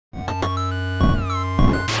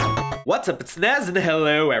What's up, it's Nez, and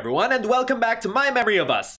hello everyone, and welcome back to My Memory of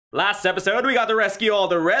Us. Last episode, we got to rescue all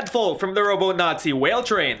the red folk from the Robo-Nazi whale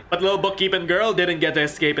train, but little bookkeeping girl didn't get to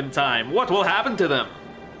escape in time. What will happen to them?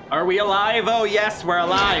 Are we alive? Oh yes, we're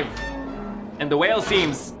alive. And the whale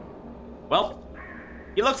seems... well,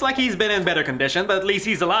 he looks like he's been in better condition, but at least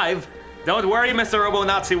he's alive. Don't worry, Mr.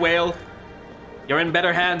 Robo-Nazi whale. You're in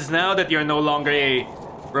better hands now that you're no longer a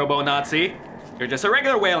Robo-Nazi. You're just a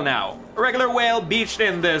regular whale now. A regular whale beached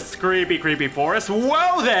in this creepy, creepy forest.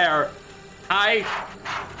 Whoa there! Hi.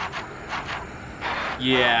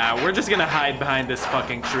 Yeah, we're just gonna hide behind this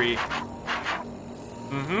fucking tree.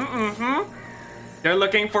 They're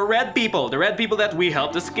looking for red people. The red people that we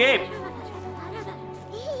helped escape.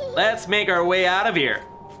 Let's make our way out of here.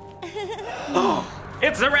 Oh,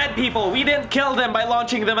 it's the red people. We didn't kill them by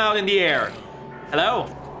launching them out in the air. Hello?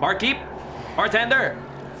 Barkeep? Bartender?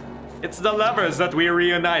 It's the lovers that we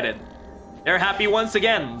reunited. They're happy once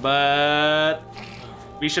again, but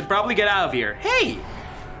we should probably get out of here. Hey!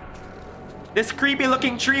 This creepy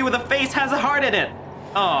looking tree with a face has a heart in it.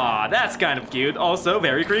 Aw, that's kind of cute. Also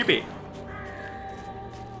very creepy.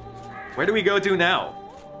 Where do we go to now?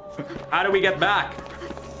 How do we get back?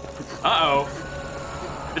 Uh-oh.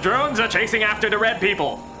 The drones are chasing after the red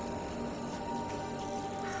people.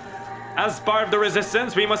 As part of the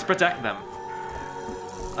resistance, we must protect them.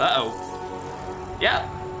 Uh-oh. Yeah,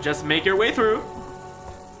 just make your way through.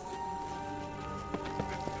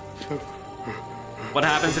 What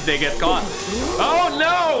happens if they get caught? Oh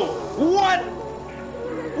no! What?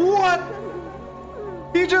 What?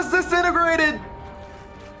 He just disintegrated!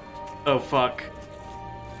 Oh fuck.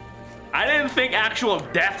 I didn't think actual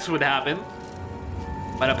deaths would happen.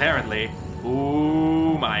 But apparently.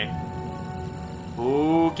 Ooh my.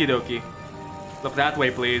 Okie dokie. Look that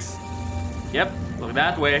way, please. Yep, look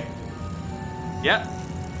that way. Yep.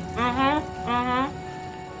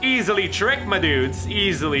 Easily tricked, my dudes.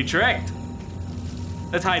 Easily tricked.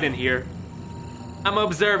 Let's hide in here. I'm gonna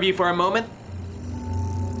observe you for a moment.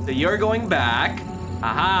 So you're going back.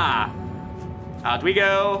 Aha. Out we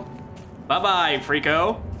go. Bye-bye,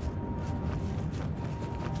 Freako.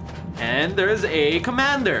 And there's a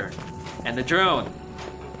commander. And a drone.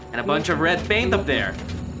 And a bunch of red paint up there.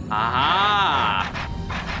 Aha.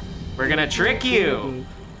 We're gonna trick you.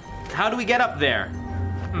 How do we get up there?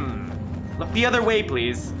 Look the other way,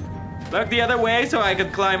 please. Look the other way so I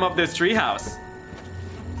could climb up this treehouse.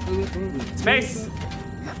 Space!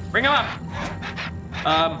 Bring him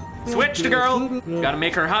up! Switch to girl. Gotta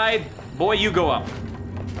make her hide. Boy, you go up.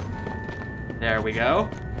 There we go.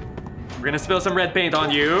 We're gonna spill some red paint on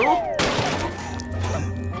you.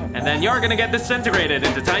 And then you're gonna get disintegrated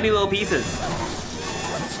into tiny little pieces.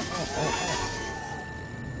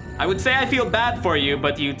 I would say I feel bad for you,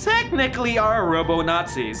 but you technically are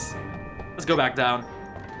Robo-Nazis. Let's go back down.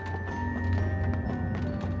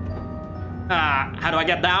 How do I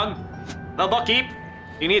get down? Well, Buckkeep,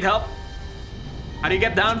 you need help? How do you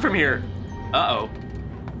get down from here? Uh-oh.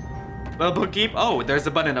 Well, Buckkeep, oh, there's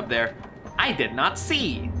a button up there. I did not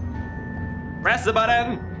see. Press the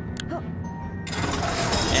button.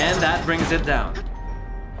 And that brings it down.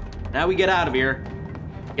 Now we get out of here.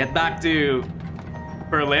 Get back to...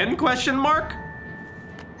 Berlin, question mark?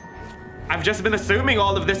 I've just been assuming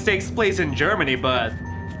all of this takes place in Germany, but...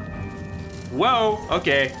 whoa,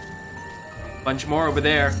 okay. Bunch more over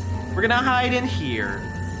there. We're gonna hide in here.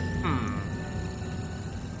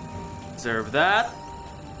 Observe that.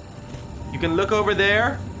 You can look over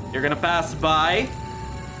there. You're gonna pass by.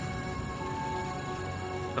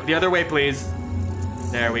 Look the other way, please.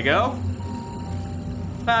 There we go.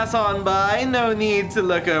 Pass on by. No need to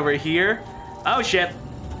look over here. Oh shit.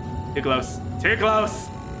 Too close. Too close.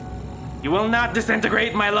 You will not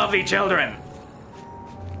disintegrate my lovely children.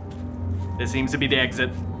 This seems to be the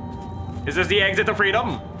exit. Is this the exit to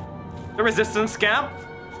freedom? The resistance camp?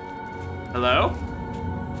 Hello?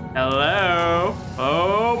 Hello?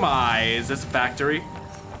 Oh my, is this a factory?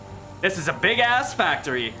 This is a big ass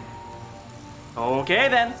factory. Okay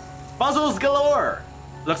then. Puzzles galore.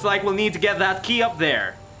 Looks like we'll need to get that key up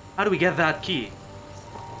there. How do we get that key?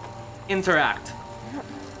 Interact.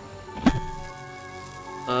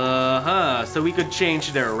 So we could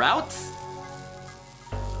change their routes?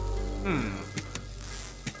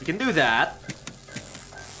 We can do that.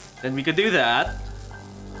 Then we could do that.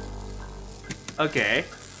 Okay.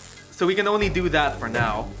 So we can only do that for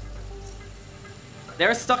now.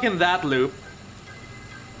 They're stuck in that loop.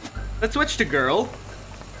 Let's switch to girl.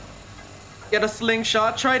 Get a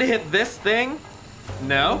slingshot. Try to hit this thing.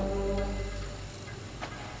 No.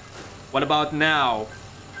 What about now?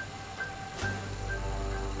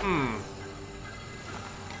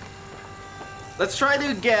 let's try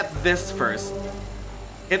to get this first.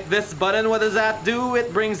 Hit this button, what does that do?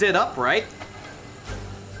 It brings it up, right?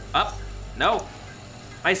 Up? No.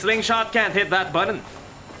 My slingshot can't hit that button.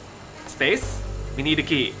 Space? We need a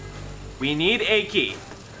key. We need a key.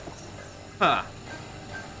 Huh.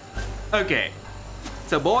 Okay.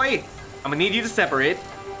 So boy, I'm gonna need you to separate.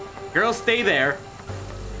 Girl, stay there.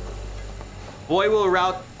 Boy will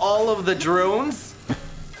route all of the drones.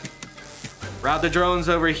 Route the drones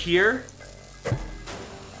over here.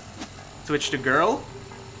 Switch to girl.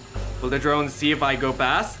 Will the drones see if I go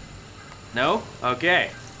past? No?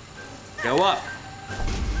 Okay. Go up.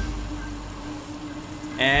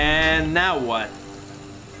 And now what?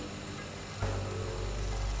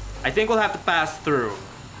 I think we'll have to pass through.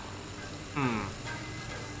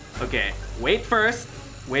 Okay. Wait first.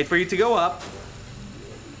 Wait for you to go up.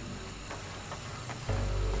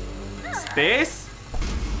 Space.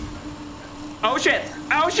 Oh shit!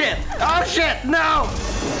 Oh shit! Oh shit! No!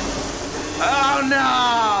 Oh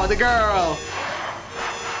no! The girl!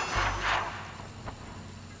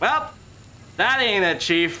 Well, that ain't it,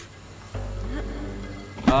 Chief.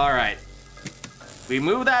 Alright. We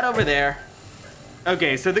move that over there.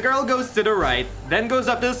 Okay, so the girl goes to the right, then goes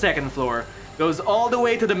up to the second floor, goes all the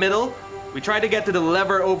way to the middle. We try to get to the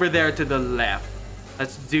lever over there to the left.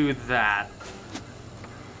 Let's do that.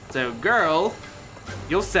 So, girl,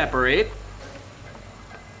 you'll separate.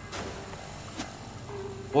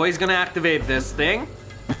 Boy's gonna activate this thing.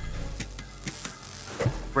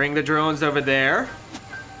 Bring the drones over there.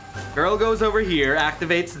 Girl goes over here,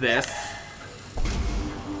 activates this.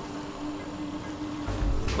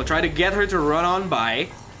 We'll try to get her to run on by.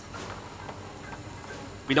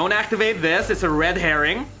 We don't activate this, it's a red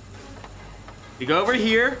herring. We go over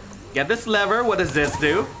here, get this lever. What does this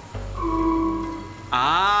do?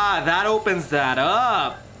 Ah, that opens that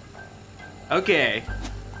up. Okay.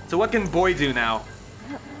 So what can boy do now?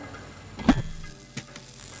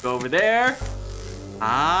 Go over there.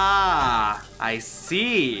 Ah, I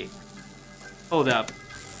see. Hold up.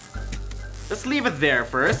 Let's leave it there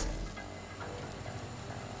first.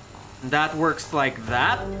 That works like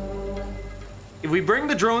that. If we bring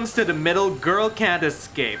the drones to the middle, girl can't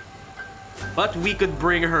escape. But we could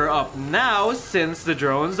bring her up now since the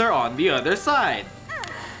drones are on the other side.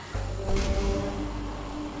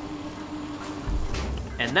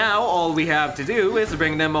 And now all we have to do is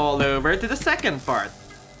bring them all over to the second part.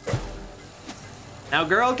 Now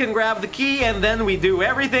girl can grab the key and then we do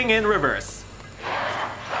everything in reverse.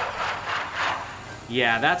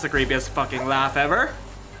 Yeah, that's the creepiest fucking laugh ever.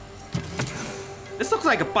 This looks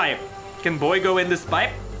like a pipe. Can boy go in this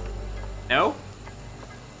pipe? No?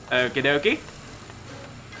 Okie dokie.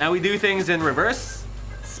 Now we do things in reverse.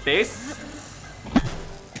 Space.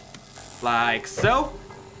 Like so.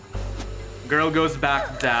 Girl goes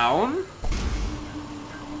back down.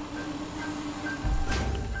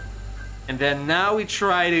 And then now we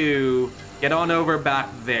try to get on over back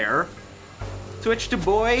there. Switch to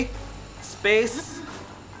boy. Space.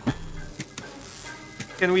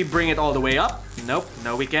 Can we bring it all the way up? Nope,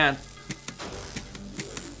 no we can't.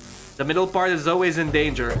 The middle part is always in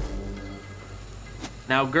danger.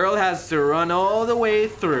 Now girl has to run all the way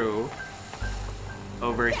through.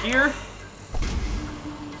 Over here.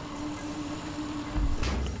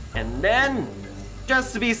 And then,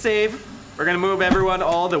 just to be safe, we're gonna move everyone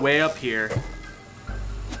all the way up here.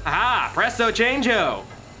 Aha! Presto changeo!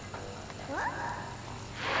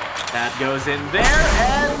 That goes in there,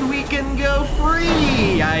 and we can go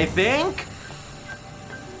free, I think.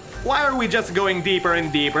 Why are we just going deeper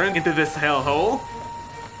and deeper into this hellhole?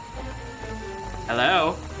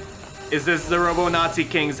 Hello? Is this the Robo-Nazi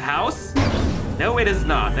King's house? No, it is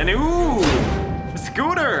not. And ooh! A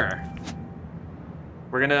scooter!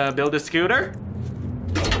 We're gonna build a scooter.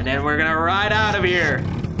 And then we're gonna ride out of here.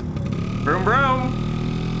 Vroom vroom!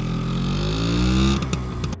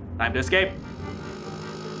 Time to escape.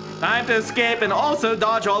 Time to escape and also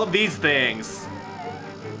dodge all of these things.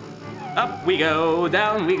 Up we go,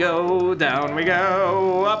 down we go, down we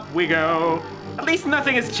go, up we go. At least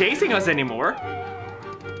nothing is chasing us anymore.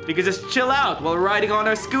 We can just chill out while riding on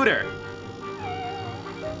our scooter.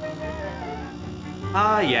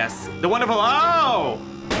 Ah yes, the wonderful, oh!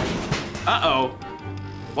 Uh-oh.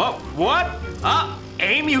 Whoa, what?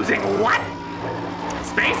 Aim using what?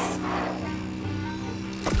 Space?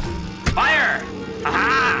 Fire!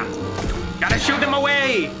 Aha! Gotta shoot them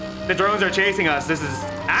away! The drones are chasing us. This is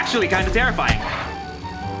actually kind of terrifying.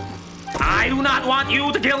 I do not want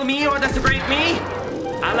you to kill me or desecrate me.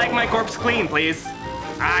 I like my corpse clean, please.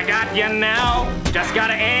 I got you now. Just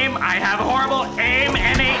gotta aim. I have a horrible aim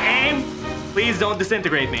and aim. Please don't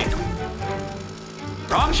disintegrate me.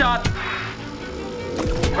 Wrong shot.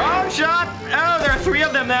 Wrong shot! Oh, there are 3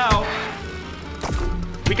 of them now.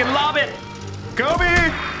 We can lob it.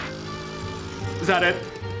 Kobe! Is that it?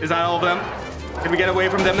 Is that all of them? Can we get away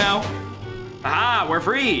from them now? Aha, we're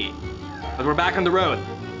free. But we're back on the road.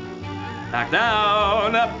 Back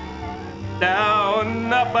down, up.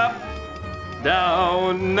 Down, up, up.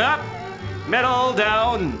 Down, up. Middle,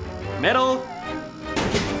 down. Middle.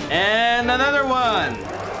 And another one.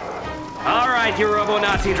 All right, you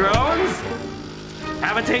robo-Nazi drones.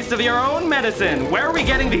 Have a taste of your own medicine. Where are we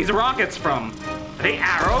getting these rockets from? Are they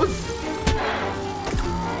arrows?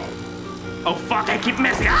 Oh, fuck, I keep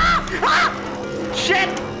missing. Ah! Ah! Shit!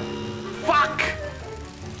 Fuck!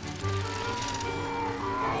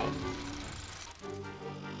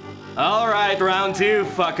 All right, round 2,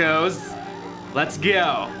 fuckos. Let's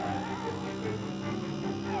go.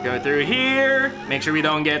 Go through here, make sure we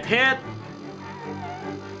don't get hit.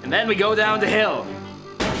 And then we go down the hill.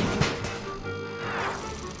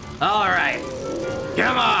 All right,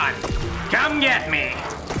 come on, come get me.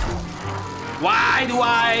 Why do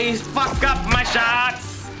I fuck up my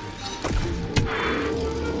shots?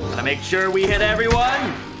 Gotta make sure we hit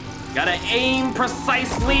everyone. Gotta aim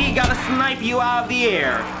precisely, gotta snipe you out of the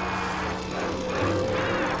air.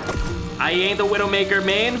 I ain't a Widowmaker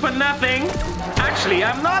main for nothing. Actually,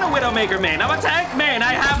 I'm not a Widowmaker main. I'm a tank main.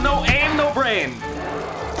 I have no aim, no brain.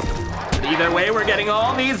 But either way, we're getting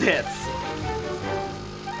all these hits.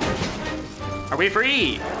 Are we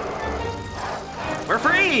free? We're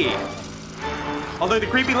free! Although the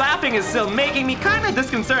creepy laughing is still making me kind of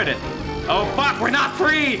disconcerted. Oh fuck, we're not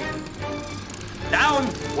free! Down!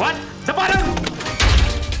 What? The button!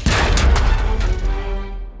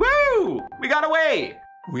 Woo! We got away!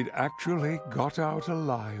 We'd actually got out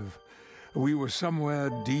alive. We were somewhere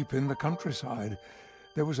deep in the countryside.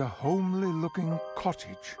 There was a homely-looking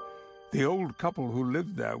cottage. The old couple who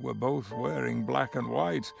lived there were both wearing black and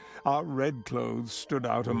white. Our red clothes stood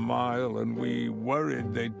out a mile, and we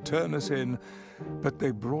worried they'd turn us in. But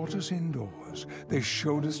they brought us indoors. They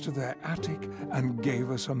showed us to their attic and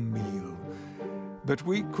gave us a meal. But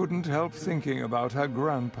we couldn't help thinking about her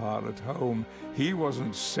grandpa at home. He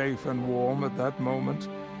wasn't safe and warm at that moment.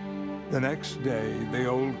 The next day, the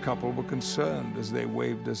old couple were concerned as they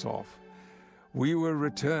waved us off. We were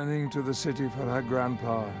returning to the city for her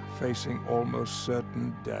grandpa, facing almost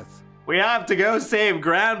certain death. We have to go save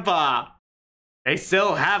Grandpa. They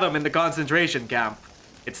still have him in the concentration camp.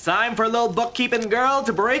 It's time for a little bookkeeping girl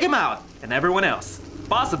to break him out, and everyone else.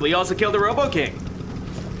 Possibly also kill the Robo King.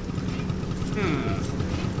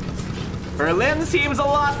 Berlin seems a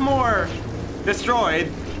lot more destroyed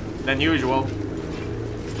than usual.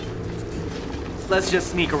 Let's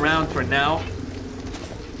just sneak around for now.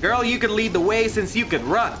 Girl, you could lead the way since you could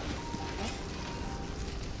run.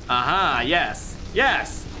 Aha, yes.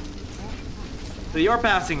 Yes! So you're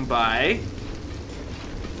passing by.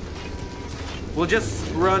 We'll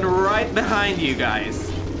just run right behind you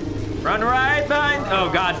guys. Run right behind. Oh,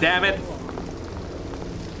 god damn it.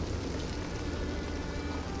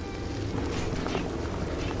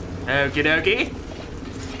 Okie dokie.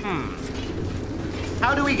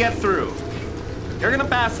 How do we get through? You're gonna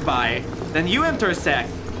pass by, then you intersect.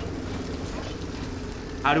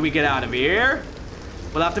 How do we get out of here?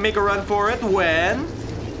 We'll have to make a run for it when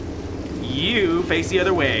you face the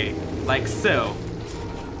other way, like so.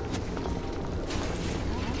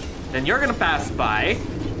 Then you're gonna pass by.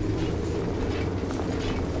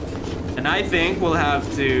 And I think we'll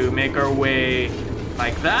have to make our way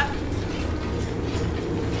like that.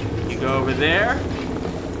 You go over there.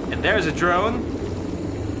 And there's a drone.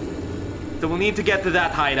 So we'll need to get to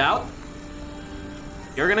that hideout.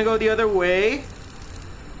 You're gonna go the other way.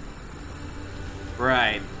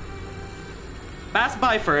 Right. Pass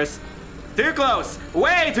by first. Too close.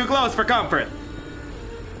 Way too close for comfort.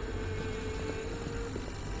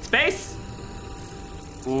 Space.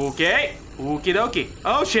 Okay. Okie dokie.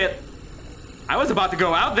 Oh shit. I was about to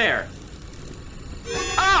go out there.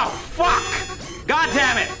 Oh fuck. God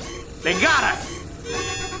damn it. They got us.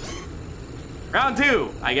 Round 2,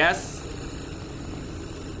 I guess.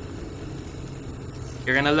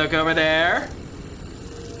 You're gonna look over there.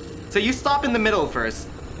 So you stop in the middle first.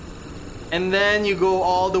 And then you go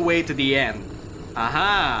all the way to the end.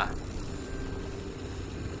 Aha.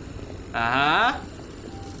 Aha.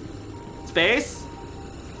 Space.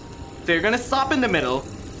 So you're gonna stop in the middle.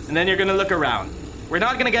 And then you're gonna look around. We're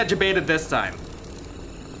not gonna get debated this time.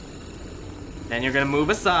 Then you're gonna move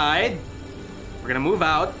aside. We're gonna move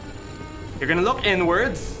out. You're gonna look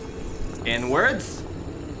inwards. Inwards.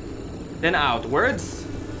 Then outwards.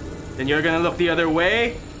 Then you're gonna look the other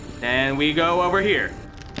way. And we go over here.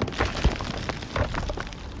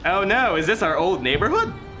 Oh no, is this our old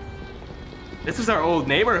neighborhood? This is our old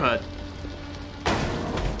neighborhood.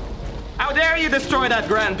 How dare you destroy that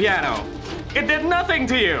grand piano? It did nothing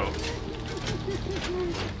to you.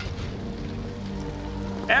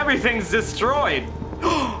 Everything's destroyed.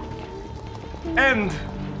 And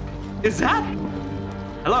is that?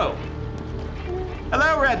 Hello.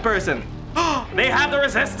 Hello, red person. They have the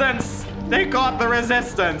resistance. They got the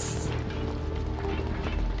resistance.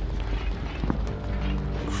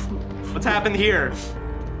 What's happened here?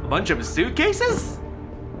 A bunch of suitcases?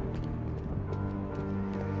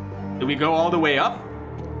 Do we go all the way up?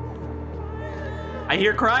 I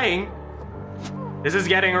hear crying. This is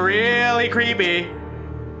getting really creepy.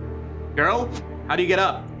 Girl, how do you get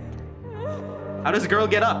up? How does a girl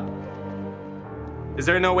get up? Is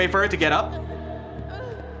there no way for her to get up?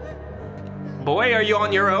 Boy, are you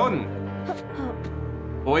on your own?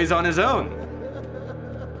 Boy's on his own.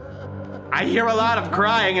 I hear a lot of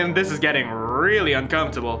crying and this is getting really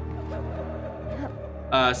uncomfortable.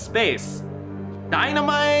 Space.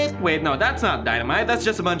 Dynamite? Wait, no, that's not dynamite. That's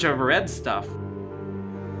just a bunch of red stuff.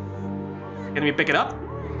 Can we pick it up?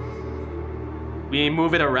 We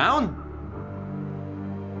move it around?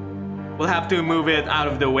 We'll have to move it out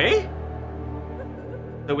of the way.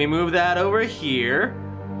 So we move that over here.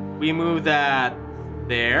 We move that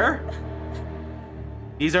there.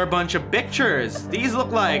 These are a bunch of pictures. These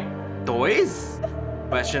look like toys?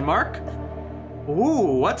 Question mark.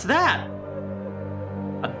 Ooh, what's that?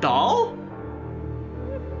 A doll?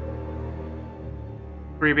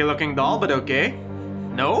 Creepy looking doll, but okay.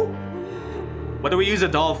 No? What do we use a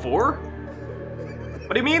doll for?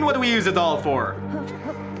 What do you mean, what do we use a doll for?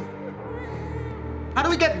 How do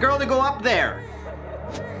we get girl to go up there?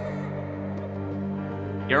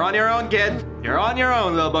 You're on your own, kid. You're on your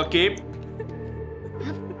own, little bookkeep.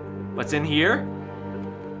 What's in here?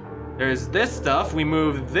 There's this stuff. We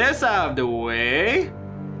move this out of the way.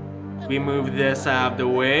 We move this out of the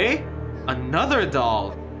way. Another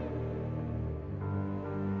doll.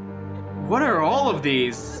 What are all of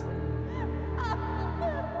these?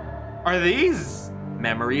 Are these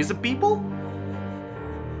memories of people?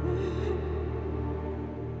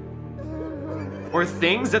 Or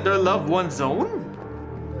things that their loved ones own?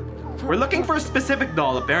 We're looking for a specific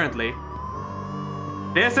doll, apparently.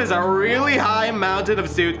 This is a really high mountain of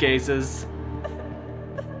suitcases.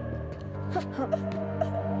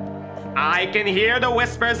 I can hear the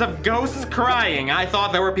whispers of ghosts crying. I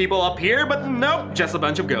thought there were people up here, but nope, just a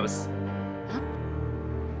bunch of ghosts.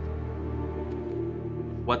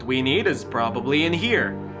 What we need is probably in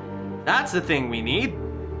here. That's the thing we need.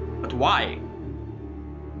 But why?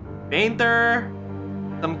 Painter,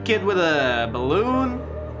 some kid with a balloon,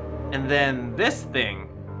 and then this thing.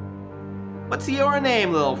 What's your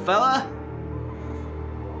name, little fella?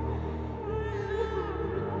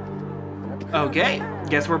 Okay,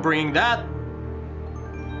 guess we're bringing that.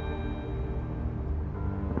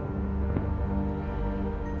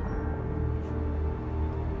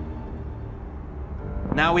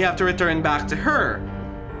 Now we have to return back to her.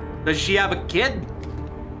 Does she have a kid?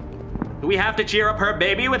 Do we have to cheer up her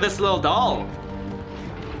baby with this little doll?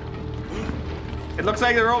 It looks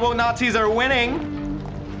like the Robo-Nazis are winning.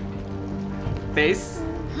 Face,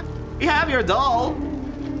 we have your doll.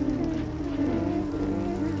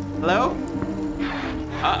 Hello?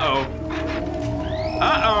 Uh-oh.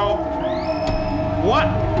 Uh-oh. What?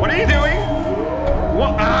 What are you doing?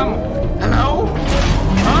 What? Hello?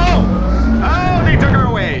 Oh! Oh, they took her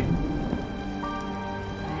away.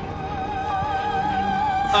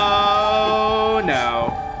 Oh,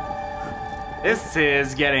 no. This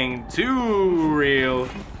is getting too real.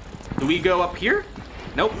 Do we go up here?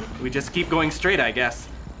 Nope, we just keep going straight, I guess.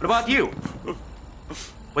 What about you?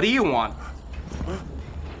 What do you want?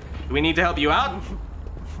 Do we need to help you out?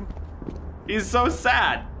 He's so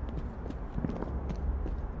sad.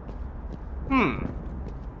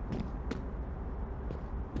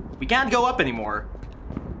 We can't go up anymore.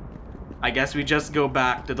 I guess we just go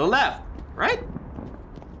back to the left, right?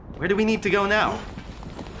 Where do we need to go now?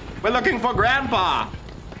 We're looking for Grandpa.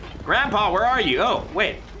 Grandpa, where are you? Oh,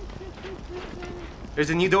 wait. There's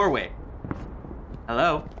a new doorway.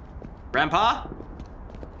 Hello? Grandpa?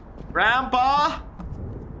 Grandpa?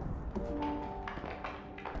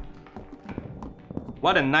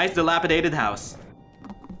 What a nice dilapidated house.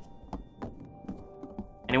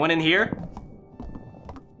 Anyone in here?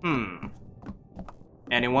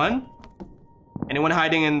 Anyone? Anyone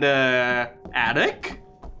hiding in the attic?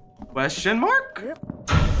 Question mark?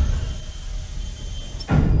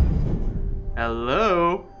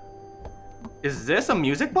 Hello? Is this a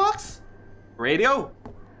music box? Radio?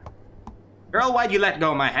 Girl, why'd you let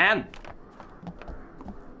go of my hand?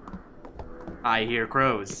 I hear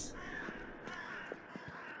crows.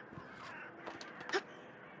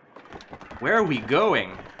 Where are we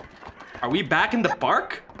going? Are we back in the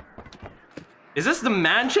park? Is this the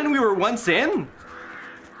mansion we were once in?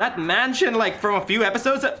 That mansion, like, from a few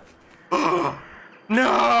episodes?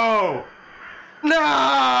 No!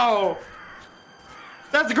 No!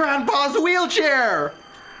 That's Grandpa's wheelchair!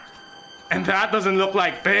 And that doesn't look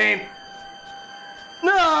like paint.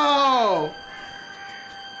 No!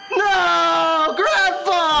 No!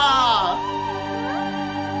 Grandpa!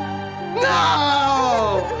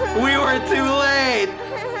 No! We were too late!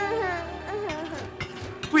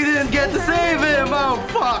 We didn't get to save him! Oh,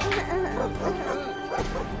 fuck!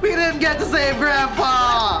 We didn't get to save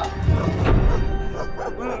Grandpa!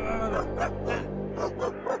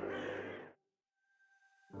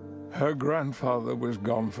 Her grandfather was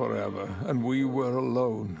gone forever, and we were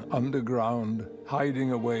alone, underground,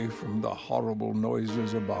 hiding away from the horrible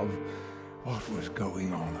noises above. What was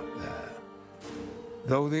going on up there?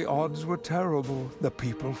 Though the odds were terrible, the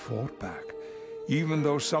people fought back, even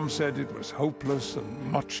though some said it was hopeless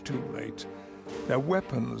and much too late. Their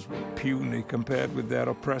weapons were puny compared with their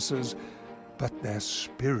oppressors, but their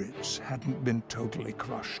spirits hadn't been totally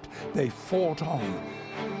crushed. They fought on,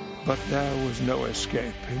 but there was no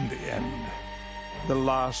escape in the end. The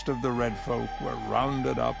last of the Red Folk were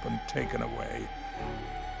rounded up and taken away.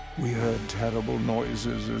 We heard terrible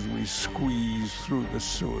noises as we squeezed through the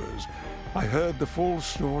sewers. I heard the full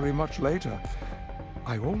story much later.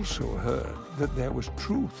 I also heard that there was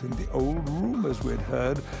truth in the old rumors we'd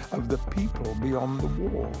heard of the people beyond the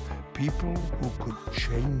wall. People who could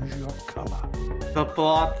change your color. The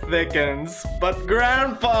plot thickens, but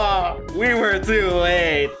Grandpa! We were too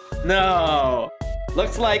late! No!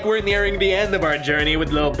 Looks like we're nearing the end of our journey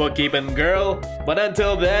with Little Bookkeeping Girl. But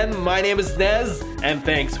until then, my name is Nez, and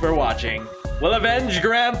thanks for watching. We'll avenge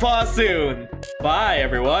Grandpa soon! Bye,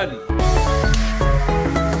 everyone!